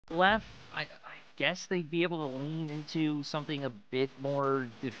left, I guess they'd be able to lean into something a bit more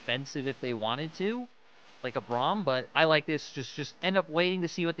defensive if they wanted to, like a Braum, but I like this. Just end up waiting to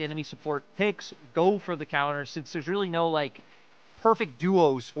see what the enemy support picks, go for the counter, since there's really no, like, perfect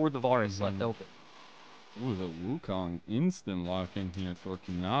duos for the Varus left open. Ooh, the Wukong instant lock-in here for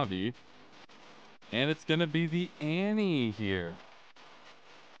Kanavi. And it's going to be the Annie here.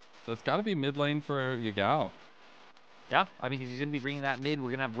 So it's got to be mid lane for Yagao. Yeah, I mean, he's going to be bringing that mid. We're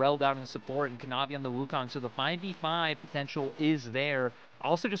going to have Rell down in support and Kanavi on the Wukong. So the 5v5 potential is there.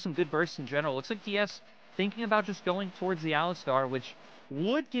 Also, just some good bursts in general. Looks like TS thinking about just going towards the Alistar, which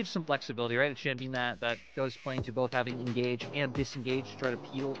would give some flexibility, right? A champion that goes playing to both having engage and disengage to try to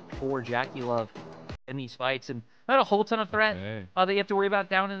peel for JackeyLove in these fights. And not a whole ton of threat that you have to worry about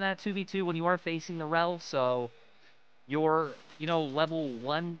down in that 2v2 when you are facing the Rell. So your, level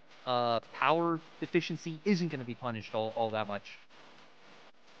 1 power deficiency isn't going to be punished all that much.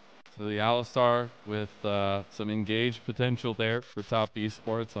 So the Alistar with some engaged potential there for top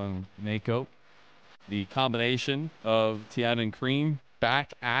esports on Meiko. The combination of Tian and Creme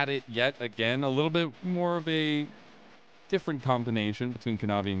back at it yet again. A little bit more of a different combination between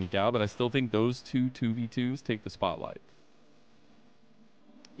Kanavi and Yagao, but I still think those two 2v2s take the spotlight.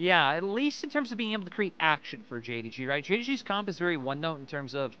 Yeah, at least in terms of being able to create action for JDG, right? JDG's comp is very one-note in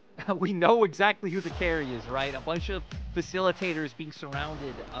terms of we know exactly who the carry is, right? A bunch of facilitators being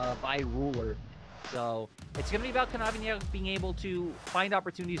surrounded by Ruler. So it's going to be about Kanavi being able to find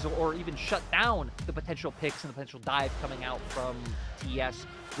opportunities or even shut down the potential picks and the potential dive coming out from TES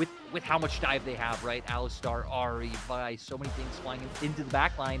with how much dive they have, right? Alistar, Ahri, Vi, so many things flying into the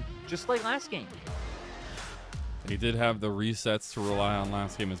backline, just like last game. He did have the resets to rely on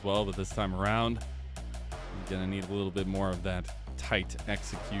last game as well, but this time around, he's going to need a little bit more of that tight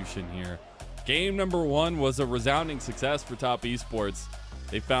execution here. Game number 1 was a resounding success for top esports.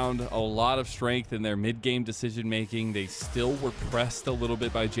 They found a lot of strength in their mid-game decision-making. They still were pressed a little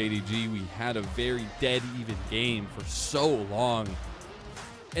bit by JDG. We had a very dead even game for so long.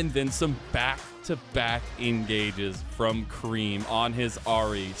 And then some back-to-back engages from Creme on his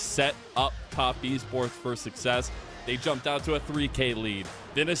Ahri. Set up top esports for success. They jumped out to a 3K lead,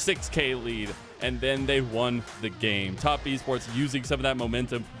 then a 6K lead, and then they won the game. Top esports using some of that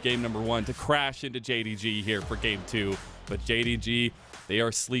momentum from game number 1 to crash into JDG here for game 2. But JDG, they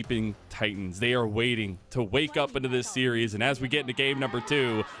are sleeping titans. They are waiting to wake up into this series. And as we get into game number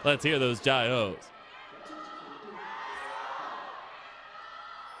 2, let's hear those Jai-Os.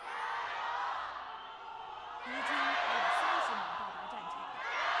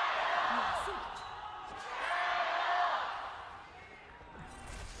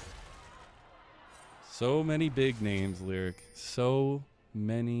 So many big names, Lyric. So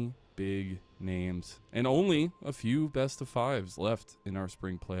many big names. And only a few best of 5s left in our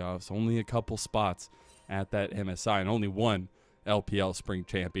spring playoffs. Only a couple spots at that MSI and only one LPL spring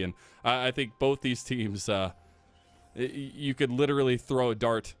champion. I think both these teams, you could literally throw a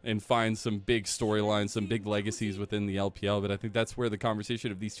dart and find some big storylines, some big legacies within the LPL. But I think that's where the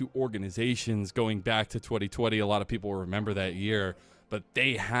conversation of these two organizations going back to 2020, a lot of people will remember that year. But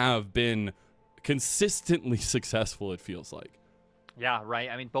they have been consistently successful, it feels like. Yeah,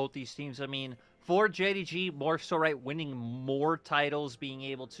 right. I mean, both these teams, I mean, for JDG, more so, right, winning more titles, being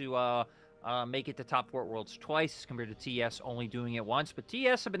able to make it to Top 4 Worlds twice compared to TES only doing it once. But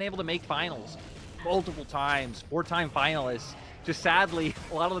TES have been able to make finals multiple times, 4-time finalists, just sadly,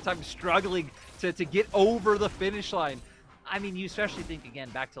 a lot of the time struggling to get over the finish line. I mean, you especially think, again,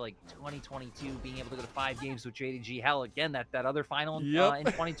 back to, like, 2022, being able to go to 5 games with JDG. Hell, again, that other final in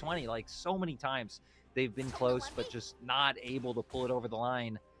 2020, like, so many times they've been close, but just not able to pull it over the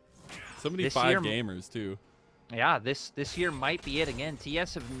line. So many 5-gamers, too. Yeah, this year might be it. Again,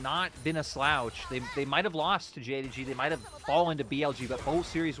 TS have not been a slouch. They might have lost to JDG. They might have fallen to BLG, but both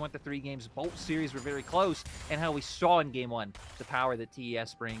series went to 3 games. Both series were very close, and how we saw in Game 1 the power that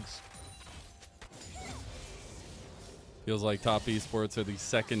TES brings. Feels like top esports are the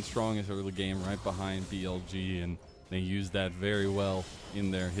second strongest early game right behind BLG, and they used that very well in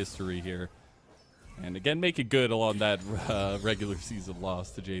their history here. And again, make it good along that regular season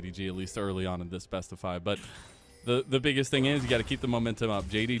loss to JDG, at least early on in this best of 5. But the biggest thing is you got to keep the momentum up.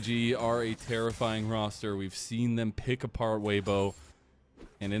 JDG are a terrifying roster. We've seen them pick apart Weibo.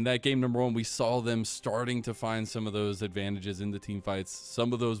 And in that game number 1, we saw them starting to find some of those advantages in the team fights,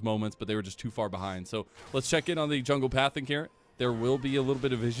 some of those moments, but they were just too far behind. So let's check in on the jungle pathing here. There will be a little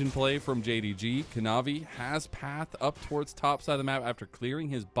bit of vision play from JDG. Kanavi has path up towards top side of the map after clearing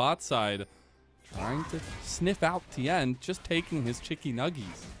his bot side, trying to sniff out Tian, just taking his chicky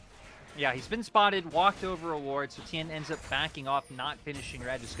nuggies. Yeah, he's been spotted, walked over a ward, so Tian ends up backing off, not finishing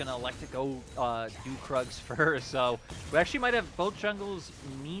red, just going to elect to go do Krugs first. So we actually might have both jungles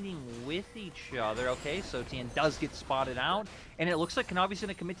meeting with each other. Okay, so Tian does get spotted out, and it looks like Kanavi's going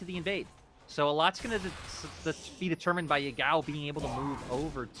to commit to the invade. So a lot's going to be determined by Yagao being able to move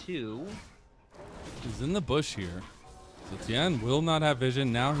over to... He's in the bush here. So Tian will not have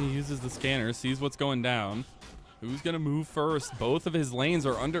vision. Now he uses the scanner, sees what's going down. Who's going to move first? Both of his lanes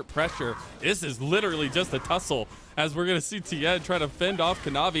are under pressure. This is literally just a tussle as we're going to see Tian try to fend off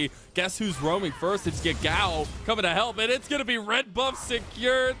Kanavi. Guess who's roaming first? It's Yagao coming to help, and it's going to be red buff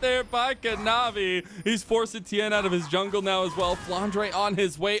secured there by Kanavi. He's forcing Tian out of his jungle now as well. Flandre on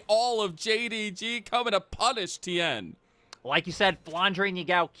his way. All of JDG coming to punish Tian. Like you said, Flandre and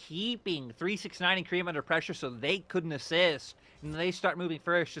Yagao keeping 369 and Creme under pressure so they couldn't assist. And they start moving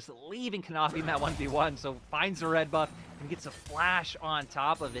first, just leaving Kanavi in that 1v1. So finds the red buff and gets a flash on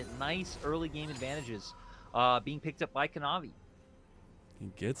top of it. Nice early game advantages being picked up by Kanavi.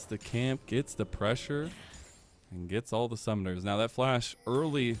 He gets the camp, gets the pressure, and gets all the summoners. Now that flash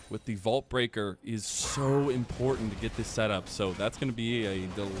early with the Vault Breaker is so important to get this set up. So that's going to be a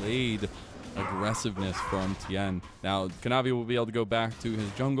delayed aggressiveness from Tian. Now Kanavi will be able to go back to his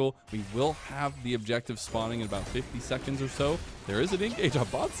jungle. We will have the objective spawning in about 50 seconds or so. There is an engage on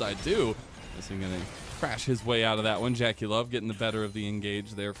bot side too. This is going to crash his way out of that one. JackeyLove getting the better of the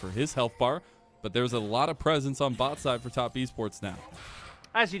engage there for his health bar. But there's a lot of presence on bot side for top esports now.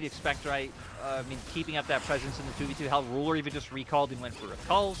 As you'd expect, right? I mean, keeping up that presence in the 2v2. Hell, Ruler even just recalled and went for a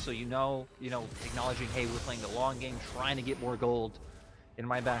cull. So you know, acknowledging, hey, we're playing the long game, trying to get more gold in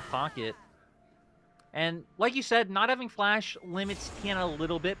my back pocket. And like you said, not having flash limits Tian a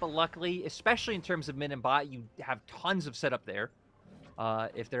little bit, but luckily, especially in terms of mid and bot, you have tons of setup there.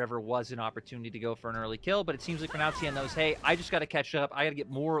 If there ever was an opportunity to go for an early kill, but it seems like for now Tian knows, hey, I just got to catch up. I got to get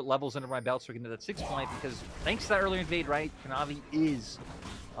more levels under my belt so we can get that 6 point, because thanks to that earlier invade, right, Kanavi is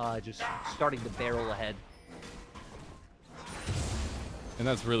just starting to barrel ahead. And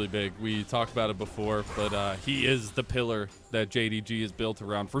that's really big. We talked about it before, but he is the pillar that JDG is built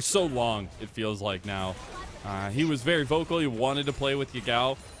around for so long, it feels like now. He was very vocal. He wanted to play with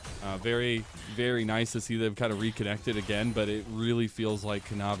Yagao. Very, very nice to see them kind of reconnected again, but it really feels like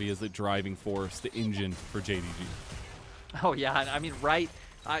Kanavi is the driving force, the engine for JDG. Oh, yeah. I mean, right.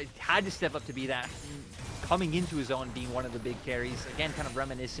 I had to step up to be that. Coming into his own, being one of the big carries. Again, kind of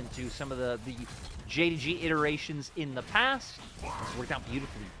reminiscent to some of the JDG iterations in the past. It's worked out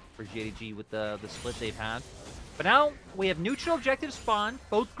beautifully for JDG with the split they've had. But now we have neutral objectives spawned,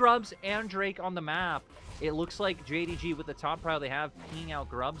 both Grubs and Drake on the map. It looks like JDG with the top prio they have pinging out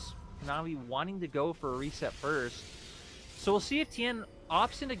Grubs. Kanavi wanting to go for a reset first. So we'll see if Tian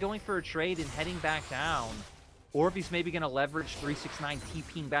opts into going for a trade and heading back down, or if he's maybe going to leverage 369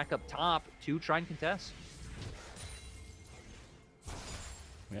 TPing back up top to try and contest.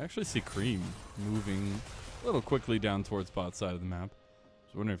 We actually see Creme moving a little quickly down towards bot side of the map. I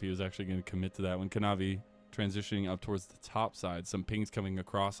was wondering if he was actually going to commit to that one. Kanavi transitioning up towards the top side. Some pings coming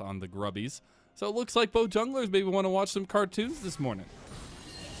across on the Grubbies. So it looks like both junglers maybe want to watch some cartoons this morning.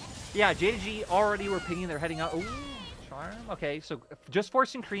 Yeah, JDG already were pinging. They're heading out. Ooh, charm. Okay, so just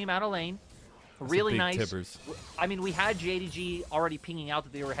forcing Creme out of lane. That's really nice. Tippers. I mean, we had JDG already pinging out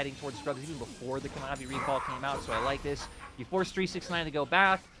that they were heading towards Scrubs even before the Kanavi recall came out, so I like this. You force 369 to go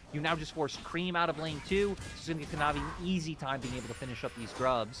back. You now just force Creme out of lane 2. It's going to give Kanavi an easy time being able to finish up these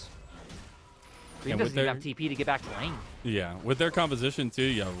Grubs. Creme doesn't even have TP to get back to lane. Yeah, with their composition too,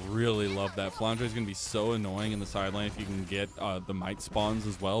 yeah, really love that. Flandre is going to be so annoying in the side lane if you can get the might spawns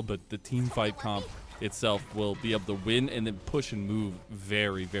as well, but the team fight comp itself will be able to win and then push and move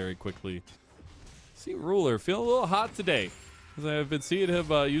very, very quickly. See Ruler feeling a little hot today. I've been seeing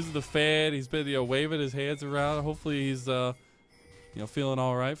him using the fan. He's been waving his hands around. Hopefully he's feeling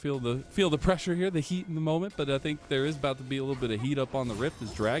all right. Feel the pressure here, the heat in the moment. But I think there is about to be a little bit of heat up on the Rift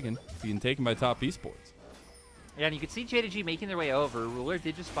as Dragon being taken by top esports. Yeah, and you can see JDG making their way over. Ruler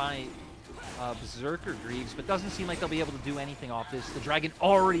did just buy Berserker Greaves, but doesn't seem like they'll be able to do anything off this. The Dragon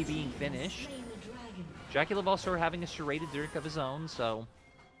already being finished. JackeyLove also having a serrated Dirk of his own, so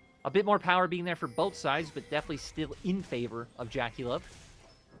a bit more power being there for both sides, but definitely still in favor of JackeyLove.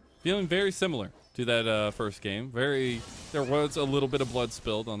 Feeling very similar to that first game. There was a little bit of blood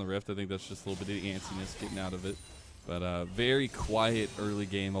spilled on the Rift. I think that's just a little bit of antsiness getting out of it. But very quiet early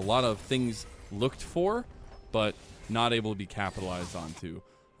game. A lot of things looked for, but not able to be capitalized onto.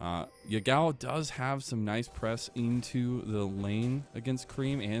 Yagao does have some nice press into the lane against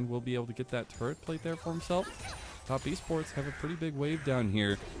Creme and will be able to get that turret plate there for himself. Top esports have a pretty big wave down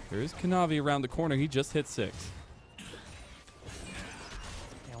here. There is Kanavi around the corner. He just hit 6.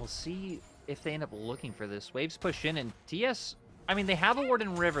 we'll see if they end up looking for this. Waves push in, and TS, I mean, they have a ward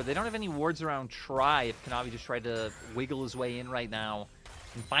in River. They don't have any wards around Try if Kanavi just tried to wiggle his way in right now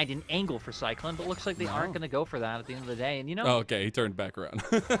and find an angle for Cyclone, but looks like they aren't going to go for that at the end of the day. And, you know... Oh, okay, he turned back around.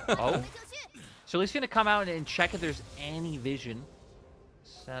 Oh. So at least going to come out and check if there's any vision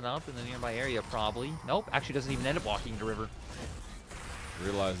set up in the nearby area, probably. Nope, actually doesn't even end up walking to River.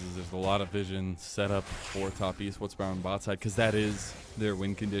 Realizes there's a lot of vision set up for top Esports bound bot side, because that is their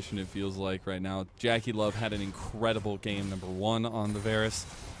win condition, it feels like right now. JackeyLove had an incredible game number 1 on the Varus.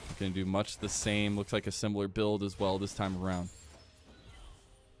 Going to do much the same. Looks like a similar build as well this time around.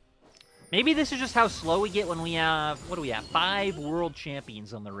 Maybe this is just how slow we get when we have, what do we have, 5 world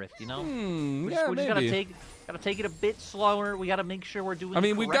champions on the Rift, you know? We just gotta take it a bit slower. We gotta make sure we're doing. I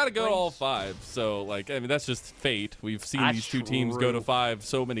mean, we've got to go plays. to all 5. So, like, I mean, that's just fate. We've seen That's these two true. teams go to 5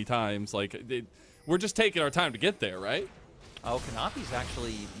 so many times. Like, we're just taking our time to get there, right? Oh, Kanavi's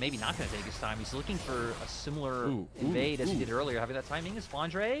actually maybe not going to take his time. He's looking for a similar invade as he did earlier. Having that timing is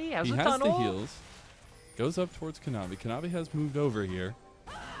Flandre. Has he a has tunnel. the heals. Goes up towards Kanavi. Kanavi has moved over here.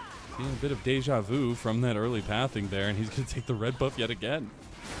 Seeing a bit of deja vu from that early pathing there, and he's going to take the red buff yet again.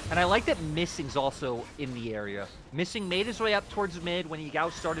 And I like that Missing's also in the area. Missing made his way up towards mid when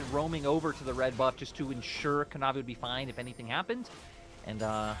Yagao started roaming over to the red buff just to ensure Kanavi would be fine if anything happened. And,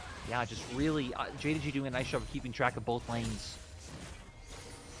 yeah, just really, JDG doing a nice job of keeping track of both lanes.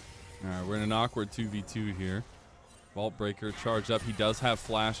 All right, we're in an awkward 2v2 here. Vault Breaker charged up. He does have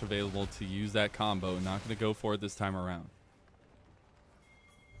Flash available to use that combo. Not going to go for it this time around.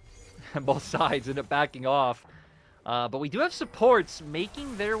 And both sides end up backing off. But we do have supports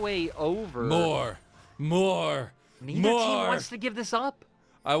making their way over. More. Neither team wants to give this up.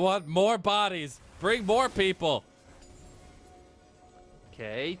 I want more bodies. Bring more people.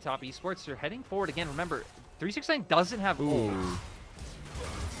 Okay, top Esports, they're heading forward again. Remember, 369 doesn't have ult.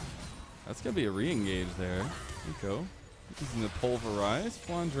 That's going to be a re-engage there. Meiko using the pulverize.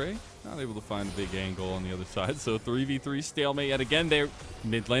 Flandre not able to find a big angle on the other side. So 3v3 stalemate yet again. Their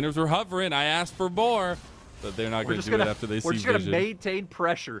mid laners were hovering. I asked for more, but they're not going to do it after they see vision. We're just going to maintain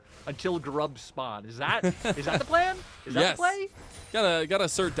pressure until grubs spawn. Is that the plan? Is that the play? Gotta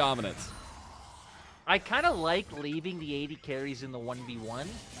assert dominance. I kind of like leaving the AD carries in the 1v1,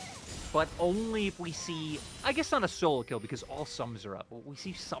 but only if we see, I guess not a solo kill because all sums are up, but we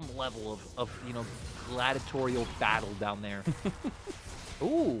see some level of you know, gladiatorial battle down there.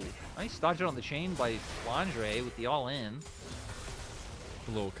 Ooh, nice dodge on the chain by Flandre with the all-in.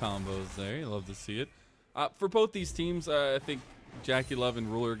 Little combos there. You love to see it. For both these teams, I think JackeyLove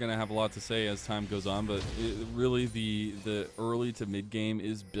and Ruler are going to have a lot to say as time goes on, but really the early to mid game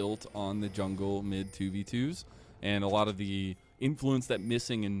is built on the jungle mid 2v2s and a lot of the influence that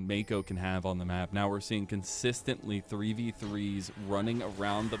Missing and Meiko can have on the map. Now we're seeing consistently 3v3s running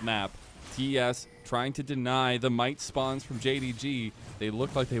around the map. TES trying to deny the might spawns from JDG. They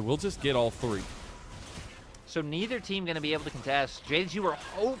look like they will just get all 3. So neither team going to be able to contest. JDG were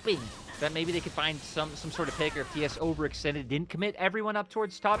hoping that maybe they could find some sort of pick, or if TS overextended, didn't commit everyone up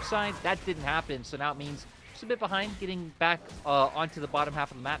towards top side. That didn't happen, so now it means just a bit behind, getting back onto the bottom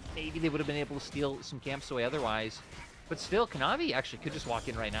half of the map. Maybe they would have been able to steal some camps away otherwise. But still, Kanavi actually could just walk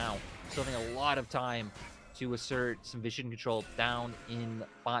in right now. Still having a lot of time to assert some vision control down in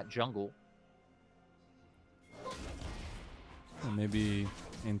bot jungle. Maybe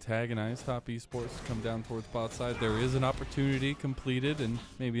antagonize top Esports, come down towards bot side. There is an opportunity completed, and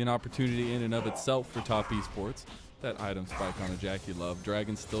maybe an opportunity in and of itself for top Esports. That item spike on a JackeyLove.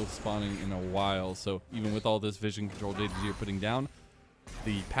 Dragon's still spawning in a while, so even with all this vision control JDG are putting down,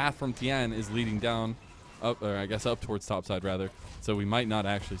 the path from Tian is leading down, up, or I guess up towards top side rather. So we might not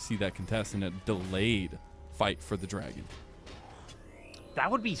actually see that contest in a delayed fight for the Dragon. That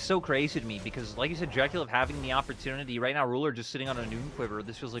would be so crazy to me because, like you said, JackeyLove having the opportunity. Right now, Ruler just sitting on a noon quiver.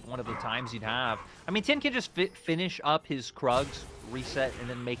 This feels like one of the times you'd have. I mean, Tian can just finish up his Krugs, reset, and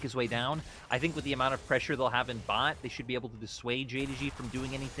then make his way down. I think with the amount of pressure they'll have in bot, they should be able to dissuade JDG from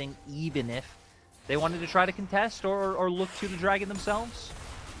doing anything, even if they wanted to try to contest or look to the Dragon themselves.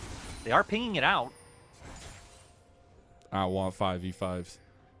 They are pinging it out. I want 5v5s.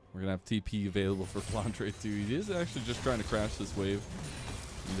 We're going to have TP available for Flandre too. He is actually just trying to crash this wave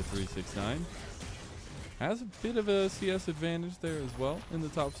into 369. Has a bit of a CS advantage there as well in the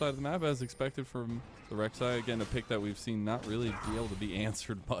top side of the map, as expected from the Rek'Sai. Again, a pick that we've seen not really be able to be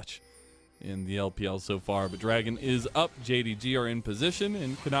answered much in the LPL so far. But Dragon is up. JDG are in position,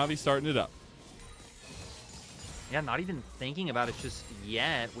 and Kanavi starting it up. Yeah, not even thinking about it just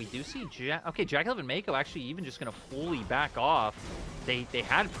yet. We do see okay, JackeyLove and Meiko actually even just going to fully back off. They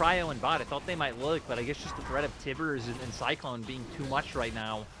had Prio and bot. I thought they might look, but I guess just the threat of Tibbers and Cyclone being too much right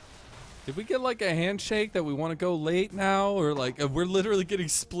now. Did we get like a handshake that we want to go late now? Or like we're literally getting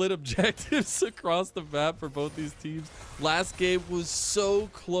split objectives across the map for both these teams? Last game was so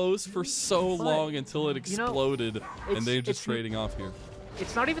close for so long until it exploded, and they're just trading off here.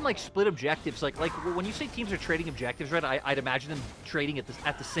 It's not even like split objectives. Like when you say teams are trading objectives, right? I'd imagine them trading at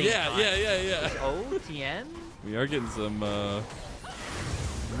the same time. Yeah. Oh, Tian. We are getting some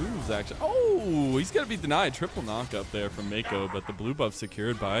moves action. Oh, he's gonna be denied. Triple knock up there from Meiko, but the blue buff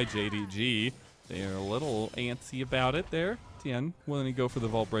secured by JDG. They are a little antsy about it there. Tian willing to go for the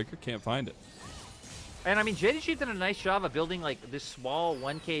vault breaker, can't find it. And I mean, JDG did a nice job of building like this small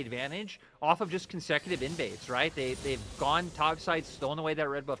 1K advantage off of just consecutive invades, right? They've gone top side, stolen away that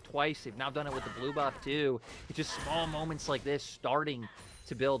red buff twice. They've now done it with the blue buff too. It's just small moments like this starting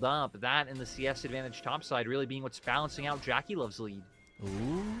to build up. That and the CS advantage top side really being what's balancing out JackeyLove's lead.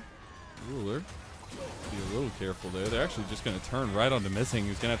 Ooh, Ruler. Be a little careful there. They're actually just going to turn right onto Missing,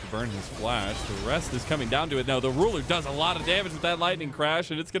 who's going to have to burn his flash. The rest is coming down to it. Now, the Ruler does a lot of damage with that lightning crash,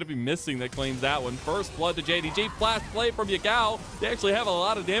 and it's going to be Missing that claims that one. First blood to JDG. Flash play from Yagao. They actually have a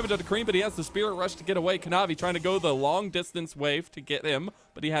lot of damage on the Creme, but he has the Spirit Rush to get away. Kanavi trying to go the long-distance wave to get him,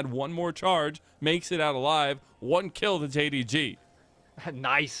 but he had one more charge. Makes it out alive. One kill to JDG.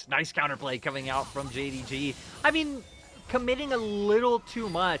 Nice counterplay coming out from JDG. I mean, committing a little too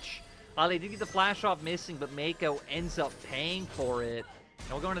much. They did get the flash off Missing, but Meiko ends up paying for it. And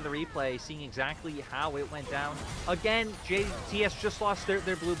we'll go into the replay, seeing exactly how it went down. Again, TES just lost their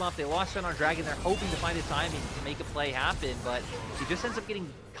blue buff. They lost it on Dragon. They're hoping to find a timing to make a play happen, but he just ends up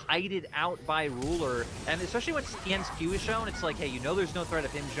getting kited out by Ruler. And especially when Tian's Q is shown, it's like, hey, you know there's no threat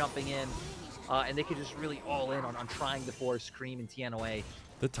of him jumping in, and they could just really all in on trying to force Creme and Tian away.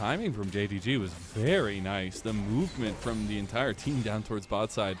 The timing from JDG was very nice. The movement from the entire team down towards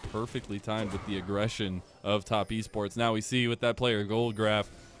bot side perfectly timed with the aggression of Top Esports. Now we see with that player gold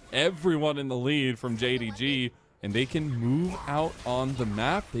graph, everyone in the lead from JDG, and they can move out on the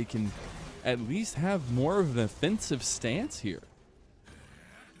map. They can at least have more of an offensive stance here.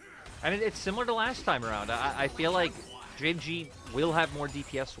 And it's similar to last time around. I feel like JDG will have more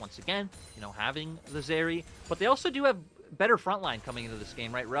DPS once again, you know, having the Zeri, but they also do have better frontline coming into this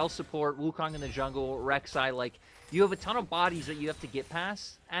game, right? Rell support, Wukong in the jungle, Rek'Sai, like, you have a ton of bodies that you have to get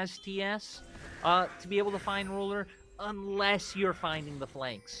past as TS to be able to find Ruler, unless you're finding the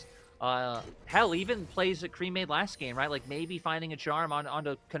flanks. Hell, even plays that Creme made last game, right? Like, maybe finding a charm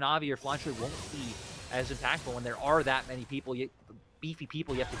onto Kanavi or Flandre won't be as impactful when there are that many people, beefy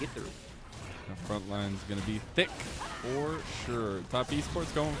people you have to get through. The front line's going to be thick for sure. Top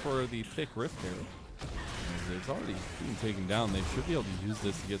Esports going for the thick rift here. It's already being taken down. They should be able to use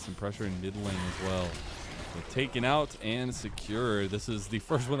this to get some pressure in mid lane as well. But taken out and secure. This is the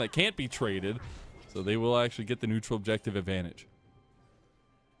first one that can't be traded, so they will actually get the neutral objective advantage.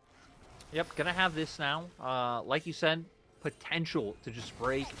 Yep, gonna have this now. Like you said, potential to just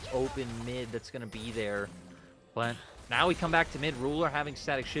break open mid that's gonna be there. But now we come back to mid. Ruler having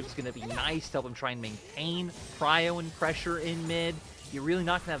static shift is gonna be nice to help him try and maintain prio and pressure in mid. You're really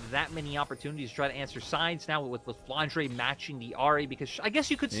not going to have that many opportunities to try to answer sides now with Flandre matching the Ahri, because I guess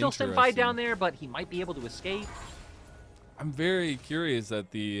you could still send Fight down there, but he might be able to escape. I'm very curious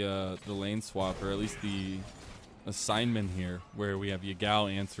at the lane swap, or at least the assignment here, where we have Yagao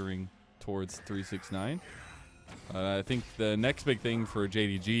answering towards 369. I think the next big thing for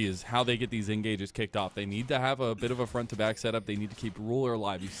JDG is how they get these engages kicked off. They need to have a bit of a front-to-back setup. They need to keep Ruler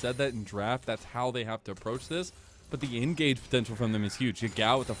alive. You said that in draft. That's how they have to approach this. But the engage potential from them is huge.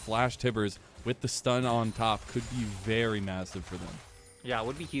 Yagao with the flash Tibbers with the stun on top could be very massive for them. Yeah, it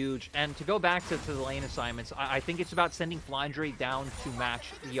would be huge. And to go back to the lane assignments, I think it's about sending Flandre down to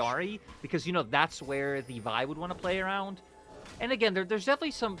match the Ahri, because, you know, that's where the Vi would want to play around. And again, there's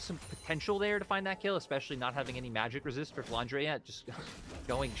definitely some potential there to find that kill, especially not having any magic resist for Flandre yet, just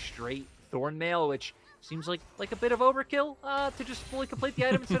going straight Thornmail, which seems like a bit of overkill to just fully complete the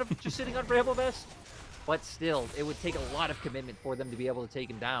item instead of just sitting on Bramble Vest. But still, it would take a lot of commitment for them to be able to take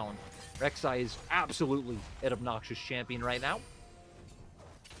him down. Rek'Sai is absolutely an obnoxious champion right now.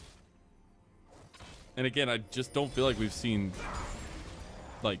 And again, I just don't feel like we've seen,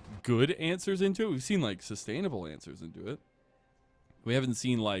 like, good answers into it. We've seen, like, sustainable answers into it. We haven't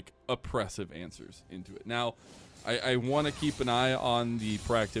seen, like, oppressive answers into it. Now, I want to keep an eye on the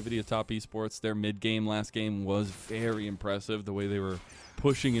proactivity of Top Esports. Their mid-game last game was very impressive, the way they were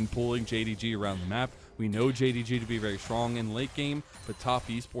pushing and pulling JDG around the map. We know JDG to be very strong in late game, but Top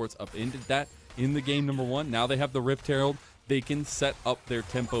Esports upended that. in the game number 1. Now they have the Rift Herald. They can set up their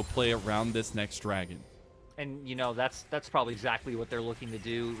tempo play around this next dragon. And, you know, that's probably exactly what they're looking to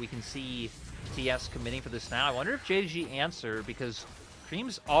do. We can see TS committing for this now. I wonder if JDG answer, because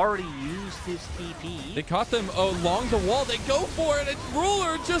Creme's already used his TP. They caught them along the wall. They go for it. And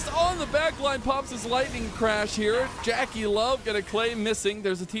Ruler just on the back line pops his lightning crash here. JackeyLove gonna claim missing.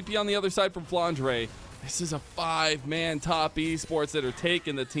 There's a TP on the other side from Flandre. This is a 5-man top esports that are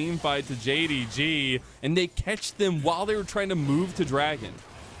taking the team fight to JDG, and they catch them while they were trying to move to Dragon.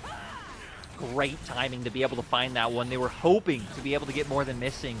 Great timing to be able to find that one. They were hoping to be able to get more than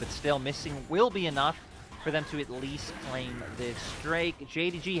missing, but still missing will be enough for them to at least claim this Drake.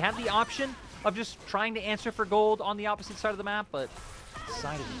 JDG had the option of just trying to answer for gold on the opposite side of the map, but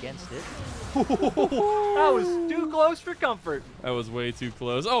decided against it. That was too close for comfort. That was way too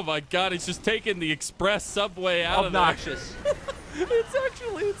close. Oh my god, he's just taking the express subway out Obnoxious. of there. It's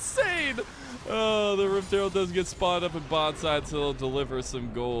actually insane. Oh, the Rift Herald does get spotted up in bot side, so he'll deliver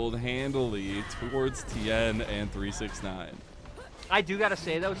some gold handily towards Tian and 369. I do gotta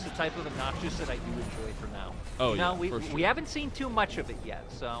say though, it's the type of obnoxious that I do enjoy for now. Oh no, yeah, we haven't seen too much of it yet,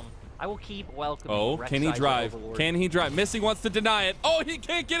 so I will keep welcoming. Oh, can he drive? Can he drive? Missing wants to deny it. Oh, he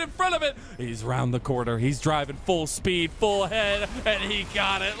can't get in front of it. He's round the corner. He's driving full speed, full head, and he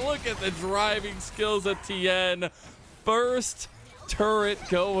got it. Look at the driving skills of Tian. First turret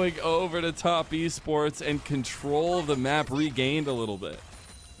going over to top esports, and control of the map regained a little bit.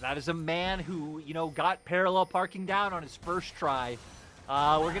 That is a man who, you know, got parallel parking down on his first try.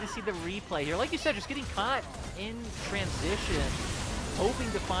 We're going to see the replay here. Like you said, just getting caught in transition,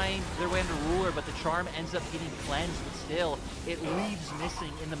 hoping to find their way into Ruler, but the charm ends up getting cleansed, but still, it leaves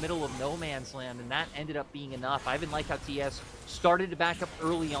missing in the middle of no man's land, and that ended up being enough. I even like how TS started to back up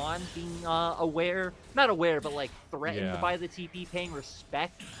early on, being aware, not aware, but like threatened by the TP, paying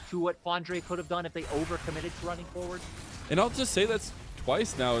respect to what Flandre could have done if they overcommitted to running forward. And I'll just say that's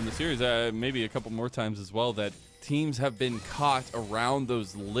twice now in the series, maybe a couple more times as well, that teams have been caught around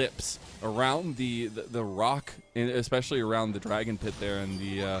those lips, around the rock, and especially around the dragon pit there. And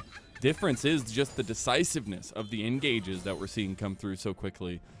the difference is just the decisiveness of the engages that we're seeing come through so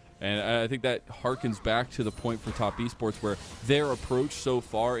quickly. And I think that harkens back to the point for top esports, where their approach so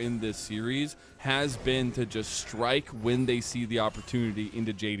far in this series has been to just strike when they see the opportunity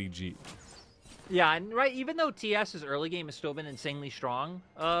into JDG. Yeah, and right, even though TS's early game has still been insanely strong,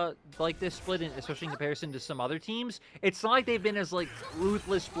 like this split, especially in comparison to some other teams, it's not like they've been as like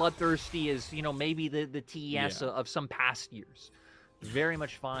ruthless, bloodthirsty as, you know, maybe the TES of some past years. Very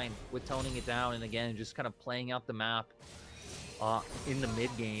much fine with toning it down, and again, just kind of playing out the map in the mid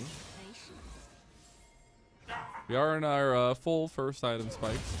game. We are in our full first item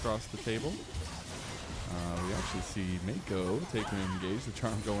spikes across the table. We actually see Meiko taking an engage, the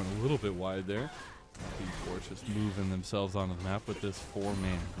charm going a little bit wide there. Esports just moving themselves onto the map with this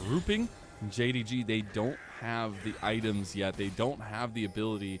 4-man grouping. JDG, they don't have the items yet. They don't have the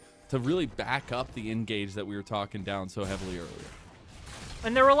ability to really back up the engage that we were talking down so heavily earlier.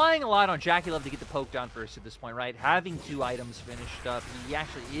 And they're relying a lot on JackeyLove to get the poke down first at this point, right? Having 2 items finished up, he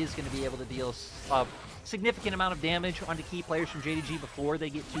actually is going to be able to deal a significant amount of damage onto key players from JDG before they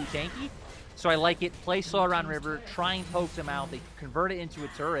get too tanky. So I like it. Play slow around River, try and poke them out. They convert it into a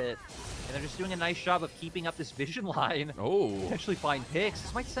turret, and they're just doing a nice job of keeping up this vision line. Oh. Actually find picks.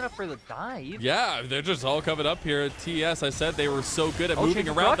 This might set up for the dive. Yeah, they're just all coming up here at TS. I said they were so good at moving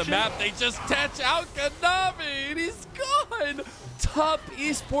around the map. They just catch out Kanavi, and he's gone. Top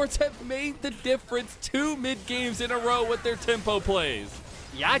esports have made the difference 2 mid-games in a row with their tempo plays.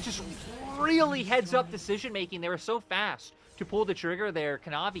 Yeah, just really heads-up decision-making. They were so fast to pull the trigger there.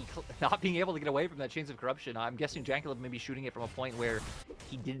 Kanavi not being able to get away from that Chains of Corruption. I'm guessing JackeyLove may be shooting it from a point where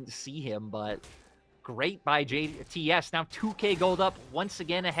he didn't see him, but great by TS. Now 2K gold up, once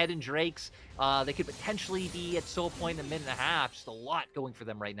again ahead in Drake's. They could potentially be at soul point in a minute and a half. Just a lot going for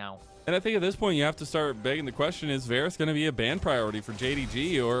them right now. And I think at this point you have to start begging the question, is Varus going to be a ban priority for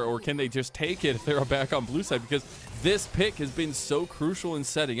JDG, or can they just take it if they're back on blue side? Because this pick has been so crucial in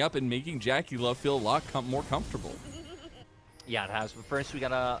setting up and making JackeyLove feel a lot more comfortable. Yeah, it has. But first, we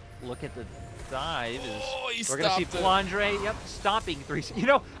gotta look at the dive. We're gonna see Flandre, stopping 3. You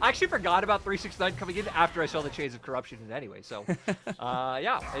know, I actually forgot about 369 coming in after I saw the Chains of Corruption anyway. So,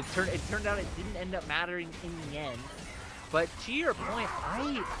 yeah, it turned out it didn't end up mattering in the end. But to your point,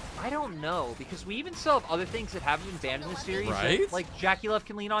 I don't know, because we even still have other things that haven't been banned in this series, right? That, like JackeyLove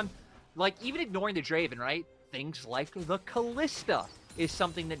can lean on, like even ignoring the Draven, right? Things like the Callista is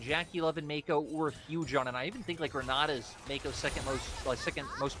something that JackeyLove and Meiko were huge on, and I even think like Renata's Meiko's second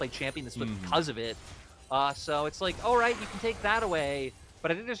most played champion this split because of it. So it's like, all right, you can take that away,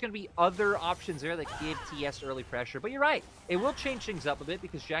 But I think there's going to be other options there that give TS early pressure. But you're right. It will change things up a bit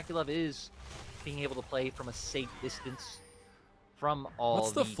because JackeyLove is being able to play from a safe distance from all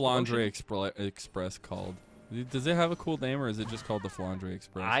What's the Flandre Express called? Does it have a cool name, or is it just called the Flandre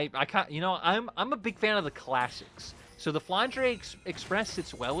Express? I can't, you know, I'm a big fan of the classics. So the Flandre Express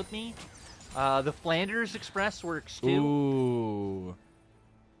sits well with me. The Flanders Express works too. Ooh.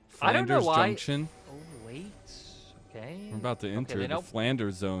 I don't know why. Junction. Oh wait. Okay. We're about to enter the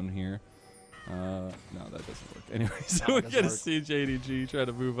Flanders zone here. No, that doesn't work. Anyway, so we're going to see JDG try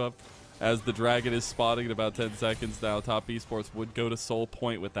to move up as the Dragon is spotting in about 10 seconds now. Top Esports would go to Soul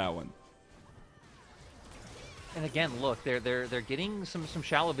Point with that one. And again, look, they're getting some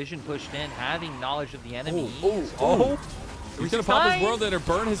shallow vision pushed in, having knowledge of the enemy. Oh. He's going to pop his World Ender,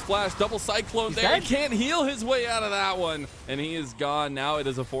 burn his flash, double Cyclone there. He can't heal his way out of that one. And he is gone. Now it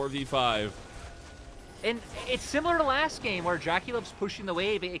is a 4v5. And it's similar to last game where JackeyLove's pushing the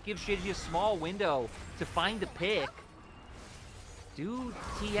wave. It gives JDG a small window to find a pick. Do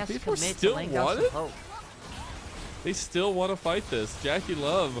TS commit to laying down some hope? They still want to fight this.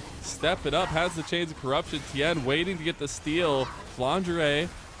 JackeyLove step it up, has the Chains of Corruption. Tian waiting to get the steal. Flandre,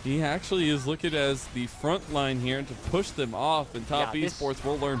 he actually is looking as the front line here to push them off, and Top Esports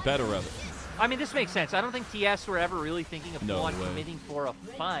will learn better of it. I mean, this makes sense. I don't think TS were ever really thinking of committing for a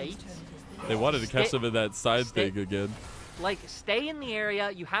fight. They wanted to catch them in that side thing again. Like, stay in the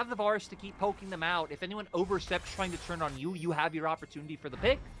area. You have the Varus to keep poking them out. If anyone oversteps trying to turn on you, you have your opportunity for the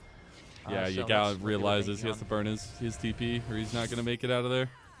pick. Yeah, Yagao realizes he has to burn his TP, or he's not going to make it out of there.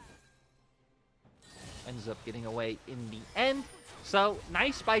 Ends up getting away in the end. So,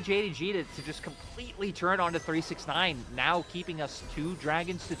 nice by JDG to just completely turn on to 369, now keeping us 2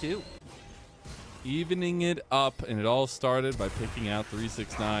 Dragons to 2. Evening it up, and it all started by picking out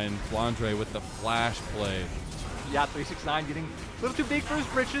 369. Flandre with the flash play. Yeah, 369 getting a little too big for his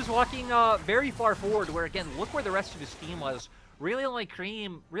britches, walking very far forward, where, again, look where the rest of his team was. Really only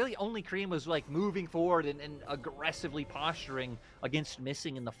Creme was, like, moving forward and aggressively posturing against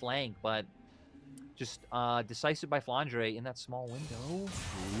missing in the flank, but just decisive by Flandre in that small window.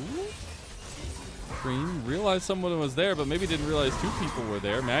 Ooh. Creme realized someone was there, but maybe didn't realize 2 people were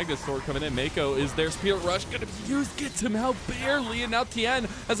there. Magnus Sword coming in. Meiko is there. Spirit Rush going to be used. Gets him out barely. And now Tian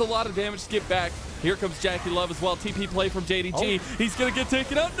has a lot of damage to get back. Here comes JackeyLove as well. TP play from JDG. He's going to get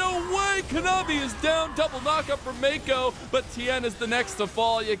taken out. No way! Kanavi is down. Double knockup from Meiko. But Tian is the next to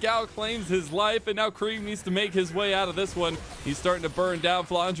fall. Yagao claims his life. And now Creme needs to make his way out of this one. He's starting to burn down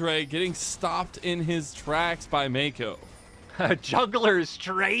Flandre. Getting stopped in his tracks by Meiko. Jugglers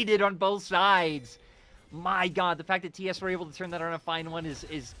traded on both sides. My God, the fact that TS were able to turn that around and find one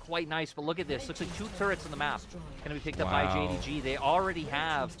is quite nice. But look at this. Looks like 2 turrets on the map. Going to be picked up by JDG. They already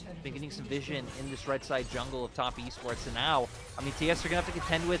have been getting some vision in this red side jungle of Top Esports. And now, I mean, TS are going to have to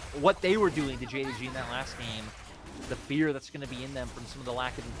contend with what they were doing to JDG in that last game. The fear that's going to be in them from some of the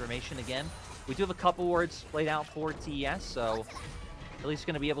lack of information again. We do have a couple words laid out for TS, so at least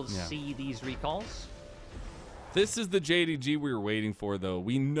going to be able to see these recalls. This is the JDG we were waiting for, though.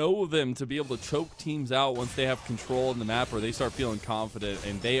 We know them to be able to choke teams out once they have control in the map or they start feeling confident,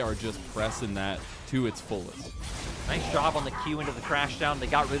 and they are just pressing that to its fullest. Nice job on the Q into the crash down. They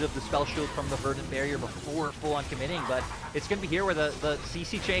got rid of the spell shield from the verdant barrier before full-on committing, but it's going to be here where the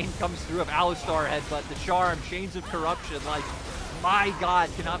CC chain comes through of Alistar head, but the charm, Chains of Corruption, like, my God,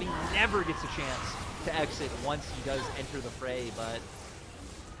 Kanavi never gets a chance to exit once he does enter the fray, but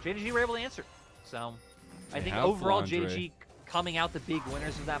JDG were able to answer, so... I think overall JDG coming out the big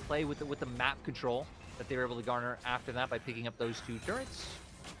winners of that play with the map control that they were able to garner after that by picking up those 2 turrets.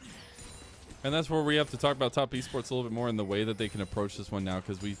 And that's where we have to talk about Top Esports a little bit more in the way that they can approach this one now,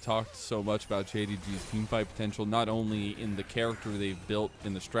 because we've talked so much about JDG's teamfight potential, not only in the character they've built,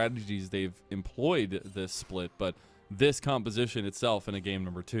 in the strategies they've employed this split, but this composition itself in a game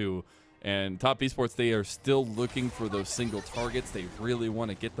number 2. And Top Esports, they are still looking for those single targets. They really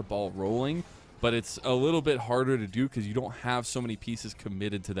want to get the ball rolling. But it's a little bit harder to do because you don't have so many pieces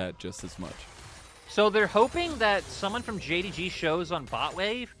committed to that just as much. So they're hoping that someone from JDG shows on bot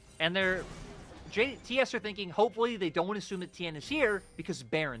wave, and TS are thinking hopefully they don't assume that Tian is here because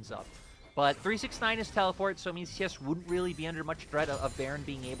Baron's up. But 369 is teleport, so it means TS wouldn't really be under much threat of Baron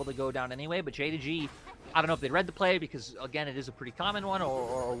being able to go down anyway. But JDG, I don't know if they read the play because, again, it is a pretty common one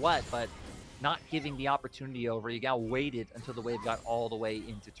or what, but not giving the opportunity over. Yagao waited until the wave got all the way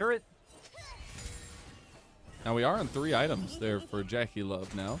into turret. Now we are on 3 items there for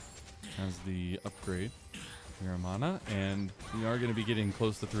JackeyLove now as the upgrade. Miramana, and we are going to be getting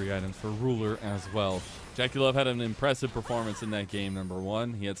close to 3 items for Ruler as well. JackeyLove had an impressive performance in that game number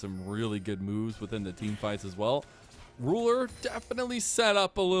 1. He had some really good moves within the team fights as well. Ruler definitely set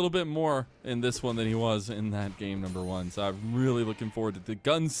up a little bit more in this one than he was in that game number 1. So I'm really looking forward to the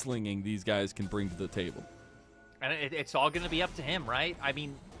gunslinging these guys can bring to the table. And it's all going to be up to him, right? I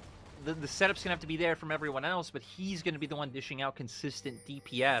mean, the setup's going to have to be there from everyone else, but he's going to be the one dishing out consistent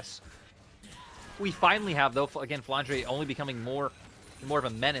DPS. We finally have, though, again, Flandre only becoming more of a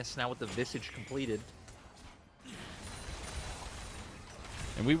menace now with the Visage completed.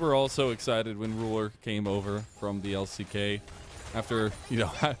 And we were also excited when Ruler came over from the LCK after, you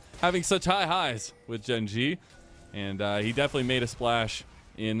know, having such high highs with Gen G. And he definitely made a splash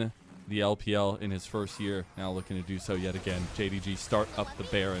in the LPL in his first year. Now looking to do so yet again. JDG start up the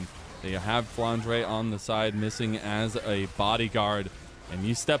Baron. They have Flandre on the side, missing as a bodyguard. And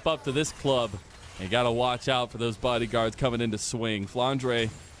you step up to this club, you got to watch out for those bodyguards coming into swing. Flandre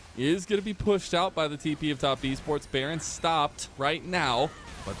is going to be pushed out by the TP of Top Esports. Baron stopped right now,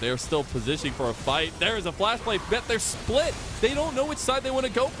 but they're still positioning for a fight. There is a flash play. Bet they're split. They don't know which side they want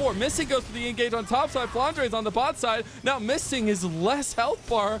to go for. Missing goes for the engage on top side. Flandre is on the bot side. Now Missing is less health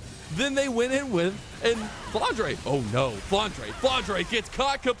bar than they went in with. And Flandre, oh no, Flandre gets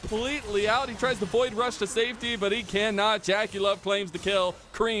caught completely out. He tries to void rush to safety, but he cannot. JackeyLove claims the kill.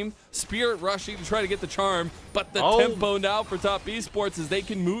 Creme, spirit rushing to try to get the charm, but the tempo now for Top Esports is they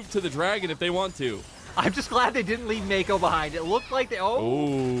can move to the dragon if they want to. I'm just glad they didn't leave Meiko behind. It looked like they,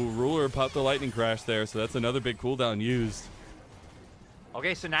 Ruler popped the lightning crash there, so that's another big cooldown used.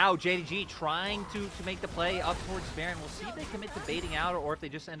 Okay, so now JDG trying to make the play up towards Baron. We'll see if they commit to baiting out or if they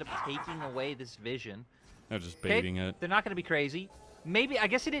just end up taking away this vision. They're just baiting it. They're not going to be crazy. Maybe, I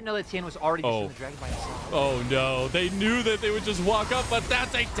guess he didn't know that Tian was already just in the dragon by himself. Oh no, they knew that they would just walk up, but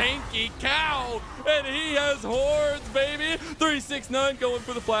that's a tanky cow, and he has hordes, baby. 369 going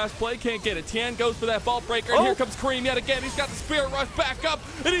for the flash play, can't get it. Tian goes for that vault breaker, and here comes Creme yet again. He's got the spirit rush back up,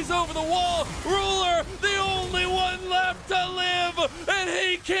 and he's over the wall. Ruler, the only one left to live, and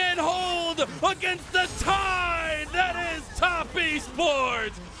he can't hold against the tide. That is Top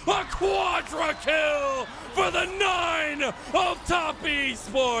Esports. A quadra kill for the 9 of Top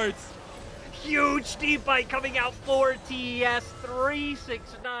Esports. Huge team fight coming out for TES.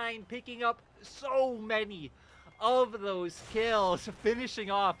 369 picking up so many of those kills,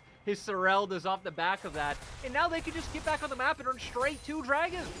 finishing off his Soreldas off the back of that. And now they can just get back on the map and earn straight 2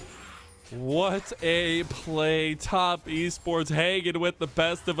 dragons. What a play. Top Esports hanging with the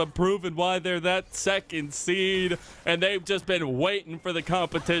best of them, proving why they're that second seed, and they've just been waiting for the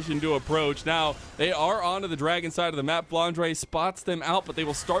competition to approach. Now, they are onto the dragon side of the map. Flandre spots them out, but they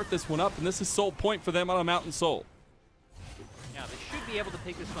will start this one up, and this is Soul Point for them on a Mountain Soul. Yeah, they should be able to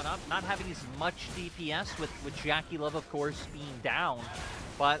pick this one up, not having as much DPS with JackeyLove, of course, being down.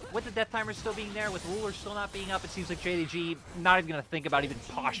 But with the Death Timer still being there, with Ruler still not being up, it seems like JDG not even going to think about even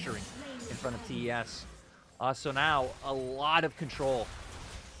posturing in front of TES. So now, a lot of control.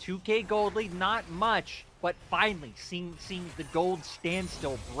 2K gold lead, not much, but finally seeing the gold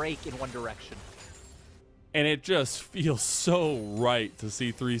standstill break in one direction. And it just feels so right to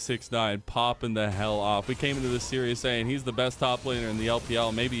see 369 popping the hell off. We came into this series saying he's the best top laner in the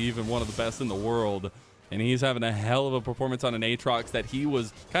LPL, maybe even one of the best in the world. And he's having a hell of a performance on an aatrox that he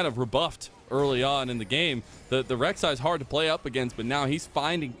was kind of rebuffed early on in the game. The Rek'Sai is hard to play up against, but now he's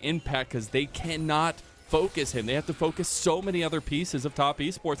finding impact because they cannot focus him. They have to focus so many other pieces of Top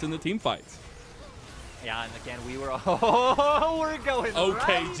Esports in the team fights. Yeah, and again, we were, we're going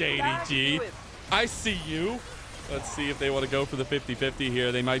okay, right JDG. I see you. Let's see if they want to go for the 50-50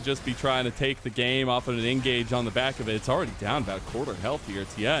 here. They might just be trying to take the game off of an engage on the back of it. It's already down about quarter health here.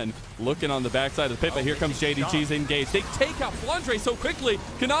 Tian looking on the backside of the pit, but here comes JDG's engage. They take out Flandre so quickly.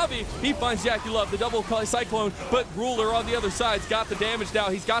 Kanavi, he finds JackeyLove, the double cyclone, but Ruler on the other side's got the damage now.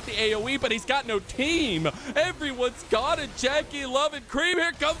 He's got the AoE, but he's got no team. Everyone's got it. JackeyLove and Creme.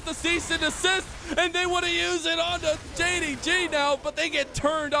 Here comes the cease and desist, and they want to use it onto JDG now, but they get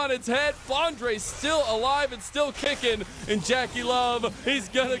turned on its head. Flandre's still alive and still kicking, and JackeyLove, he's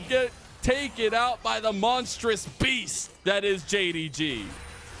gonna get taken out by the monstrous beast that is JDG.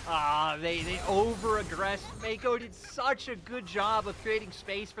 They over-aggressed. Meiko did such a good job of creating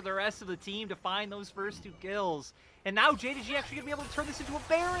space for the rest of the team to find those first 2 kills. And now JDG actually gonna be able to turn this into a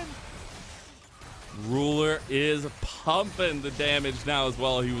Baron. Ruler is pumping the damage now as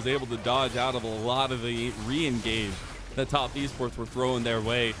well. He was able to dodge out of a lot of the re-engage that Top Esports were throwing their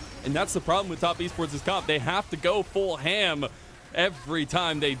way. And that's the problem with Top Esports' comp. They have to go full ham every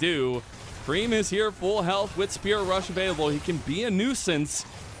time they do. Creme is here full health with Spirit Rush available. He can be a nuisance,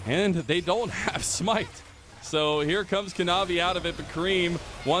 and they don't have Smite. So here comes Kanavi out of it, but Creme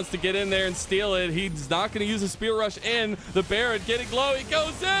wants to get in there and steal it. He's not going to use a spear rush in. The Baron getting low. He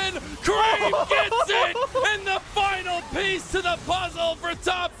goes in. Creme gets it. And the final piece to the puzzle for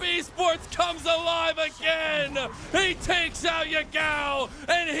Top Esports comes alive again. He takes out Yagao,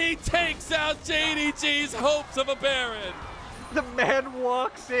 and he takes out JDG's hopes of a Baron. The man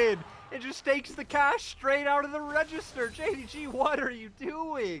walks in and just takes the cash straight out of the register. JDG, what are you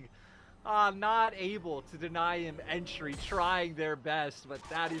doing? Not able to deny him entry, trying their best, but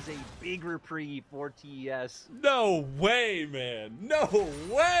that is a big reprieve for TES. No way, man. No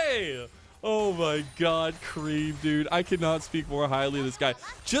way. Oh my God, Creme, dude. I cannot speak more highly of this guy.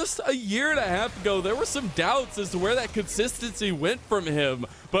 Just a year and a half ago, there were some doubts as to where that consistency went from him.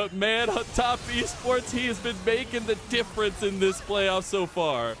 But man, on Top Esports, he has been making the difference in this playoff so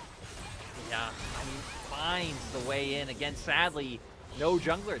far. Yeah, I mean, finds the way in. Again, sadly, no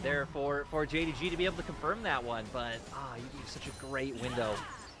jungler there for JDG to be able to confirm that one, but you gave such a great window.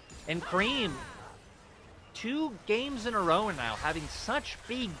 And Creme, 2 games in a row now, having such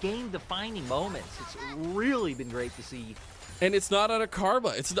big game-defining moments. It's really been great to see. And it's not on a Karma,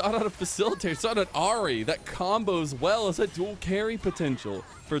 it's not on a Facilitator, it's on an Ahri. That combos well as a dual carry potential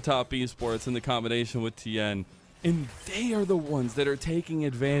for Top Esports in the combination with Tian. And they are the ones that are taking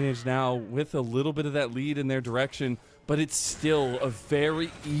advantage now with a little bit of that lead in their direction. But it's still a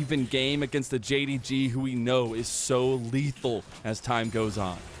very even game against the JDG, who we know is so lethal as time goes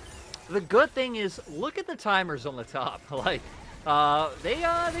on. The good thing is, look at the timers on the top. Like,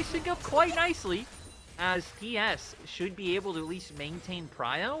 they sync up quite nicely, as TS should be able to at least maintain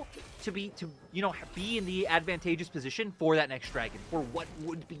prio to be in the advantageous position for that next dragon, for what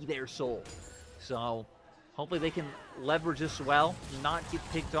would be their soul. So hopefully they can leverage this well, not get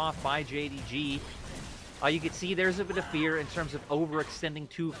picked off by JDG. You can see there's a bit of fear in terms of overextending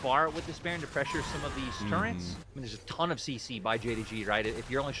too far with this Baron to pressure some of these turrets. I mean, there's a ton of CC by JDG, right? If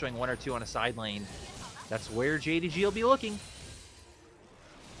you're only showing 1 or 2 on a side lane, that's where JDG will be looking.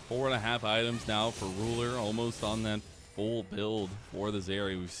 4.5 items now for Ruler, almost on that full build for the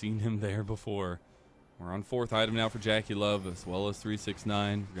Zeri. We've seen him there before. We're on 4th item now for JackeyLove, as well as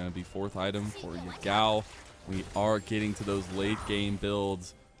 369. We're going to be 4th item for Yagao. We are getting to those late game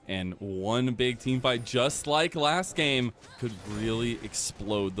builds. And one big team fight, just like last game, could really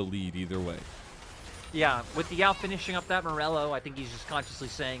explode the lead either way. Yeah, with Yagao finishing up that Morello, I think he's just consciously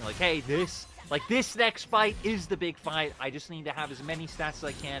saying, like, hey, this next fight is the big fight. I just need to have as many stats as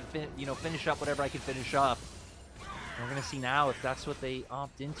I can, finish up whatever I can finish up. And we're going to see now if that's what they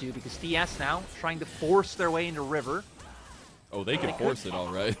opt into, because TS now trying to force their way into River. Oh, they can force it,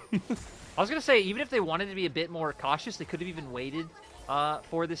 all right. I was going to say, even if they wanted to be a bit more cautious, they could have even waited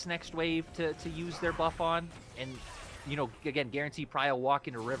for this next wave to use their buff on, and again, guarantee prio walk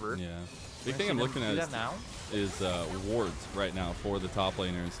into River. Yeah, big thing I'm looking at is wards right now for the top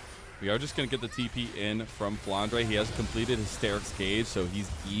laners. We are just going to get the TP in from Flandre. He has completed Hysteric's Cage, so he's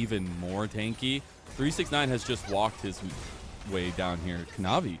even more tanky. 369 has just walked his way down here.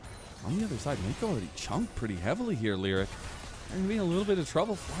 Kanavi on the other side. Meiko already chunked pretty heavily here, Lyric. They're going to be in a little bit of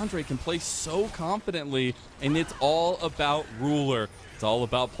trouble. Flandre can play so confidently, and it's all about Ruler. It's all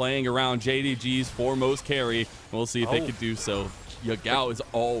about playing around JDG's foremost carry. We'll see if they can do so. Yagao is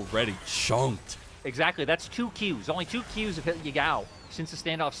already chunked. Exactly. That's 2 Qs. Only 2 Qs have hit Yagao since the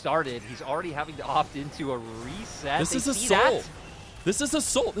standoff started. He's already having to opt into a reset. This is a soul. This is a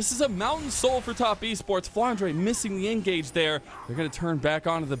soul. This is a mountain soul for Top Esports. Flandre missing the engage there. They're going to turn back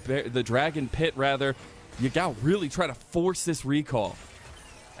onto the dragon pit, rather. Yagao really try to force this recall.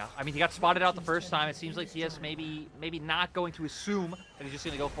 Yeah, I mean, he got spotted out the first time. It seems like TS maybe not going to assume that he's just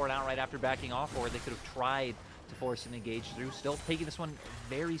going to go for it outright after backing off, or they could have tried to force an engage through. Still taking this one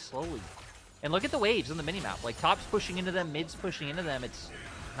very slowly. And look at the waves on the minimap. Like, top's pushing into them, mid's pushing into them. It's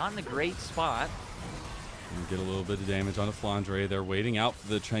not in a great spot. And get a little bit of damage on the Flandre. They're waiting out for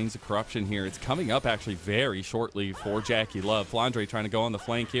the Chains of Corruption here. It's coming up actually very shortly for JackeyLove. Flandre trying to go on the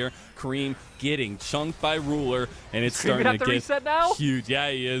flank here. Creme getting chunked by Ruler, and it's starting to get reset now? huge. Yeah,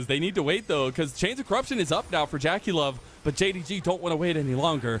 he is. They need to wait though, because Chains of Corruption is up now for JackeyLove, but JDG don't want to wait any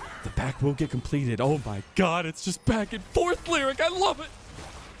longer. The back will get completed. Oh my God, it's just back and forth, Lyric. I love it.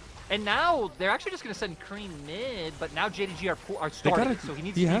 And now they're actually just going to send Creme mid, but now JDG are starting, so he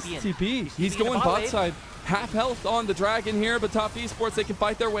needs to TP. He's going bot side. Half health on the dragon here, but Top Esports, they can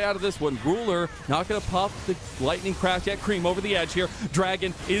fight their way out of this one. Ruler not going to pop the lightning crash yet. Creme over the edge here.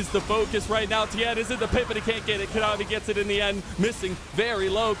 Dragon is the focus right now. Tian is in the pit, but he can't get it. Kanavi gets it in the end, missing very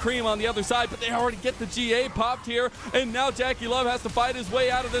low. Creme on the other side, but they already get the GA popped here, and now JackeyLove has to fight his way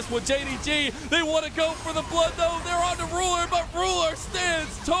out of this one. JDG, they want to go for the blood though. They're on to Ruler, but Ruler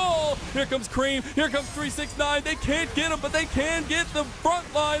stands tall. wall. Here comes Creme. Here comes 369. They can't get him, but they can get the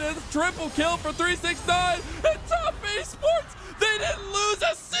front line. And it's triple kill for 369. And Top Esports, they didn't lose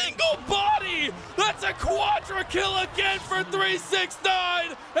a single body. That's a quadra kill again for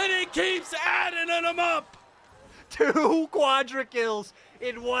 369. And he keeps adding them up. 2 quadra kills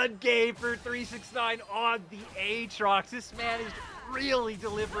in 1 game for 369 on the aatrox. This man is really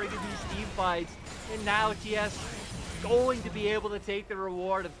delivering in these team fights. And now TS going to be able to take the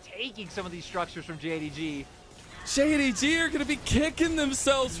reward of taking some of these structures from JDG. JDG are going to be kicking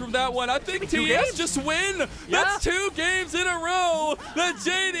themselves from that one. I think TS just win. Yeah. That's 2 games in a row that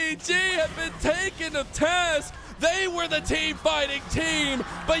JDG have been taken to task. They were the team fighting team,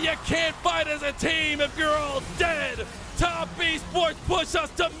 but you can't fight as a team if you're all dead. Top Esports push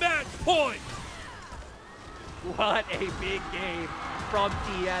us to match point. What a big game from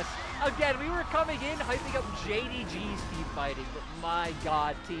TS. Again, we were coming in hyping up JDG's team fighting, but my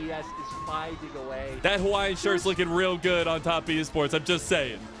God, TS is finding a way. That Hawaiian shirt's looking real good on Top Esports, I'm just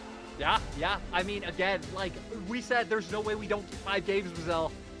saying. Yeah. I mean, again, like we said, there's no way we don't get 5 games,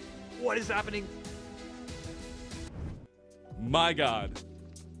 Mazel. What is happening? My God,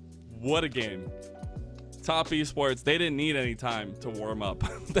 what a game. Top Esports, they didn't need any time to warm up.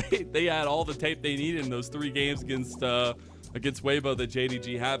 they had all the tape they needed in those 3 games against Weibo that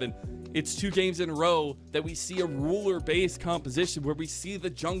JDG have. And it's 2 games in a row that we see a ruler-based composition where we see the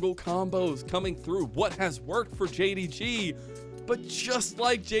jungle combos coming through. What has worked for JDG? But just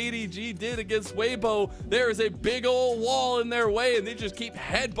like JDG did against Weibo, there is a big old wall in their way and they just keep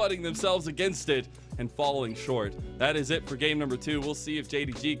headbutting themselves against it and falling short. That is it for game number 2. We'll see if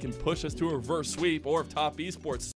JDG can push us to a reverse sweep or if Top Esports